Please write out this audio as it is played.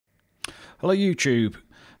Hello YouTube.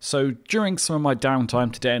 So during some of my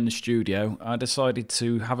downtime today in the studio, I decided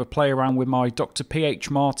to have a play around with my Dr. P.H.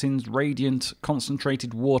 Martin's Radiant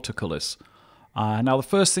Concentrated Watercolours. Now the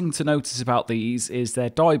first thing to notice about these is they're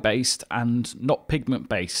dye-based and not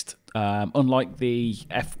pigment-based, unlike the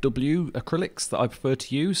FW acrylics that I prefer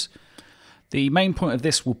to use. The main point of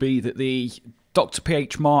this will be that the Dr.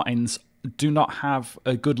 P.H. Martins do not have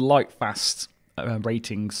a good light-fast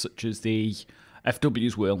ratings such as the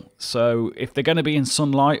FWs will. So if they're going to be in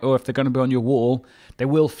sunlight or if they're going to be on your wall, they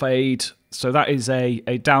will fade. So that is a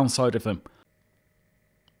downside of them.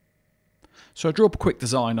 So I drew up a quick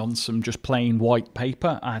design on some just plain white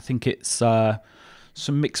paper. I think it's some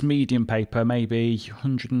mixed medium paper, maybe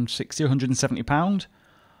 160 or 170 pound.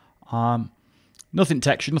 Nothing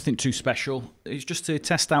textured, nothing too special. It's just to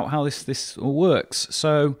test out how this all works.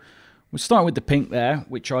 So we'll start with the pink there,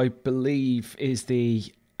 which I believe is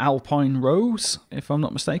the Alpine Rose, if I'm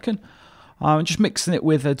not mistaken. Just mixing it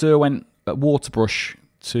with a Derwent water brush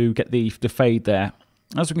to get the fade there.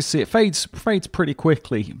 As we can see, it fades pretty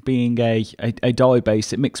quickly, being a dye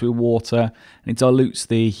base. It mixes with water and it dilutes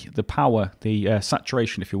the power, the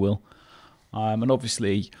saturation, if you will. And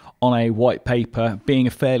obviously, on a white paper, being a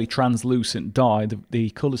fairly translucent dye, the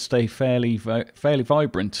colours stay fairly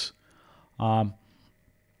vibrant.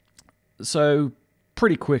 So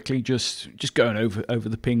pretty quickly, just going over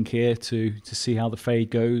the pink here to see how the fade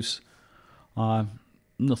goes.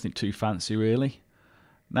 Nothing too fancy really.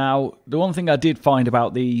 Now, the one thing I did find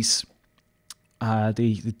about these,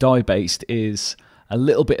 the dye based, is a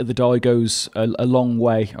little bit of the dye goes a long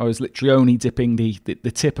way. I was literally only dipping the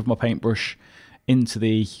tip of my paintbrush into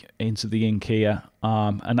the ink here,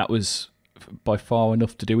 and that was by far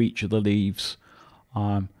enough to do each of the leaves.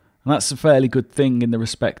 And that's a fairly good thing in the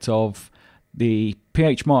respect of the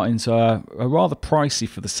P.H. Martins are rather pricey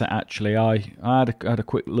for the set. Actually, I had a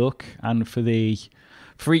quick look, and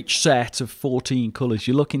for each set of 14 colours,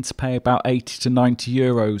 you're looking to pay about 80 to 90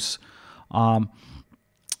 euros,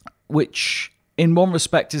 which in one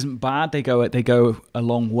respect isn't bad. They go a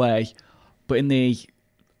long way, but in the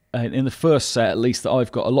first set, at least that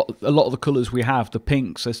I've got, a lot of the colours we have, the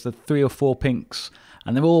pinks, there's the 3 or 4 pinks,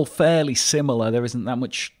 and they're all fairly similar. There isn't that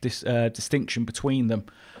much distinction between them.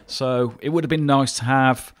 So it would have been nice to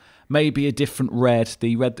have maybe a different red.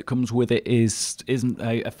 The red that comes with it isn't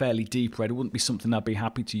a fairly deep red. It wouldn't be something I'd be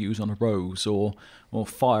happy to use on a rose or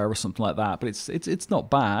fire or something like that. But it's not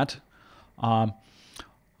bad. I'm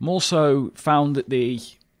also found that the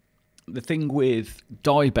thing with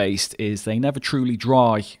dye based is they never truly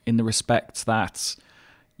dry, in the respect that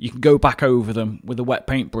you can go back over them with a wet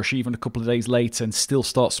paintbrush even a couple of days later and still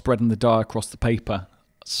start spreading the dye across the paper.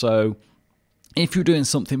 So if you're doing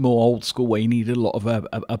something more old school where you need a lot of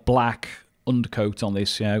a black undercoat on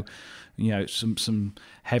this, you know, some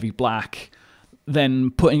heavy black, then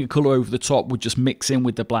putting a colour over the top would just mix in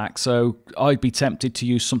with the black. So I'd be tempted to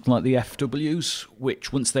use something like the FWs,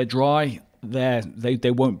 which once they're dry,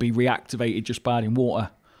 they won't be reactivated just by adding water.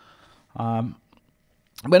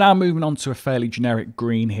 We're now moving on to a fairly generic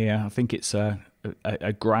green here. I think it's a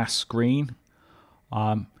grass green.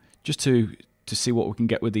 Just to see what we can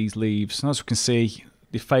get with these leaves. And as we can see,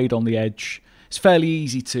 the fade on the edge. It's fairly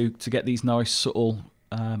easy to get these nice subtle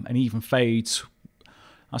and even fades.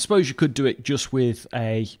 I suppose you could do it just with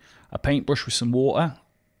a paintbrush with some water,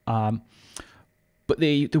 but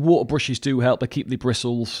the water brushes do help. They keep the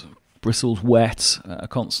bristles wet, a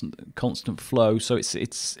constant flow. So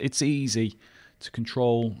it's easy to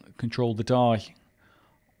control the dye.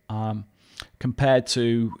 Compared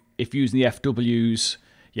to if using the FWs,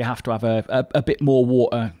 you have to have a bit more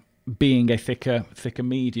water, being a thicker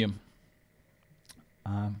medium.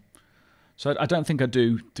 So I don't think I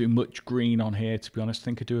do much green on here, to be honest. I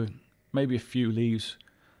think I do maybe a few leaves,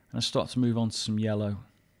 and I start to move on to some yellow.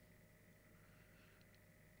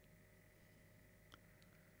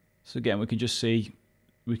 So again, we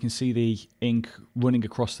can see the ink running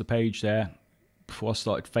across the page there before I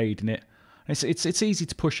started fading it. It's easy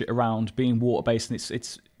to push it around, being water based, and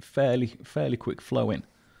it's fairly quick flowing.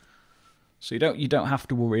 So you don't have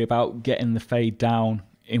to worry about getting the fade down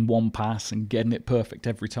in one pass and getting it perfect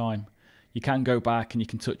every time. You can go back and you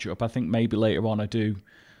can touch it up. I think maybe later on I do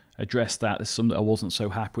address that. There's some that I wasn't so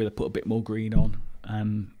happy with. I put a bit more green on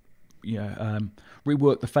and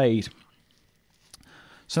rework the fade.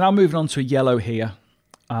 So now moving on to a yellow here,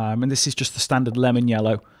 and this is just the standard lemon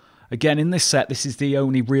yellow. Again, in this set, this is the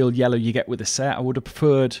only real yellow you get with the set. I would have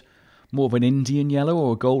preferred more of an Indian yellow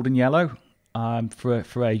or a golden yellow for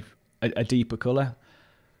a deeper colour.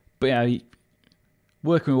 But yeah,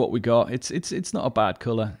 working with what we got, it's not a bad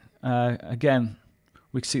colour. Again,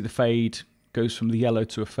 we can see the fade goes from the yellow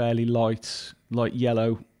to a fairly light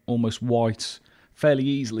yellow, almost white, fairly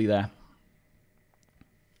easily there.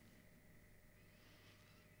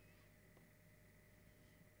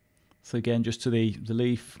 So again, just to the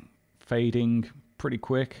leaf, fading pretty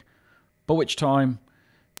quick, by which time,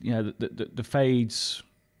 you know, the fades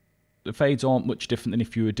aren't much different than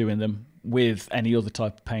if you were doing them with any other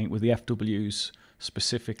type of paint, with the FWs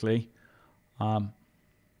specifically.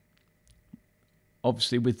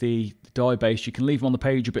 Obviously with the dye base, you can leave them on the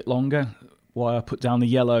page a bit longer, while I put down the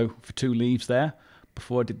yellow for 2 leaves there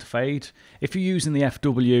before I did the fade. If you're using the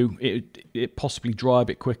FW, it possibly dry a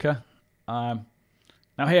bit quicker.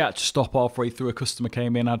 Now here I had to stop halfway through. A customer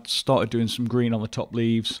came in, I'd started doing some green on the top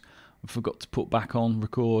leaves, I forgot to put back on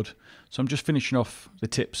record. So I'm just finishing off the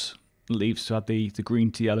tips leaves to add the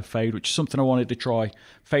green to yellow fade, which is something I wanted to try,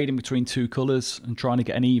 fading between 2 colours and trying to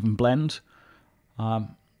get an even blend.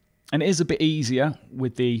 And it is a bit easier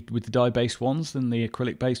with the dye based ones than the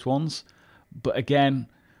acrylic based ones, but again,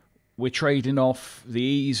 we're trading off the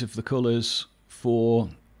ease of the colours for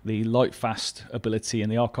the light fast ability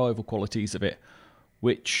and the archival qualities of it,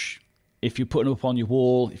 which if you're putting them up on your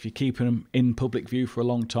wall, if you're keeping them in public view for a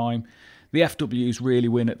long time, the FWs really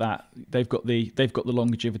win at that. They've got the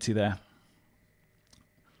longevity there.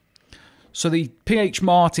 So the PH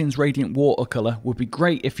Martin's Radiant Watercolour would be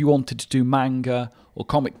great if you wanted to do manga or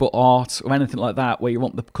comic book art or anything like that, where you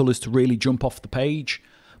want the colours to really jump off the page.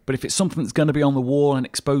 But if it's something that's going to be on the wall and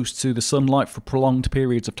exposed to the sunlight for prolonged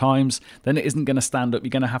periods of times, then it isn't going to stand up. You're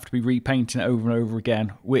going to have to be repainting it over and over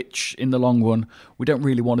again, which in the long run, we don't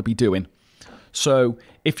really want to be doing. So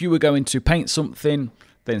if you were going to paint something,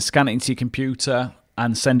 then scan it into your computer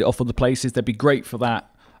and send it off other places, they'd be great for that.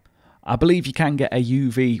 I believe you can get a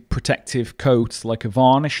UV protective coat, like a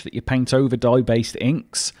varnish that you paint over dye-based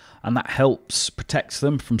inks, and that helps protect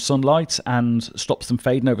them from sunlight and stops them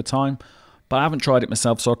fading over time. But I haven't tried it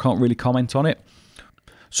myself, so I can't really comment on it.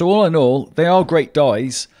 So all in all, they are great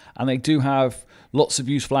dyes, and they do have lots of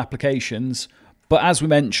useful applications. But as we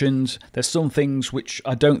mentioned, there's some things which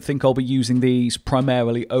I don't think I'll be using these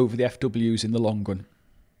primarily over the FWs in the long run.